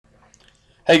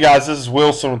Hey guys, this is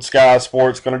Wilson with Sky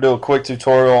Sports. Going to do a quick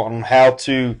tutorial on how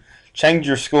to change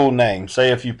your school name. Say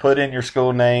if you put in your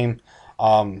school name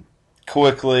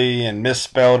quickly and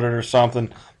misspelled it or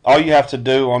something, all you have to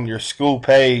do on your school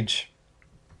page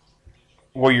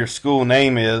where your school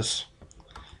name is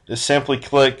simply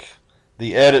click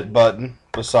the edit button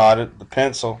beside it, the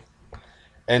pencil,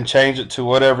 and change it to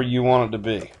whatever you want it to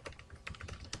be.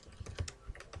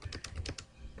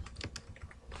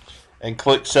 And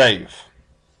click save.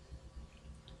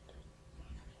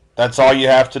 That's all you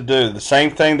have to do. The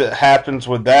same thing that happens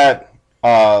with that,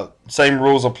 same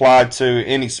rules apply to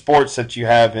any sports that you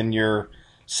have in your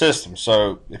system.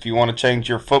 So if you want to change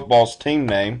your football's team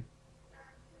name,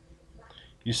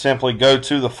 you simply go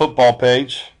to the football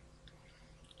page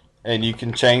and you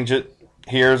can change it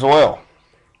here as well.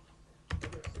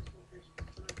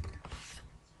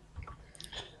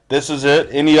 This is it.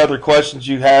 Any other questions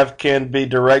you have can be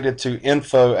directed to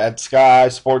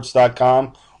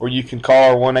info@skyisports.com, or you can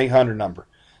call our 1-800 number.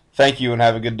 Thank you and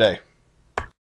have a good day.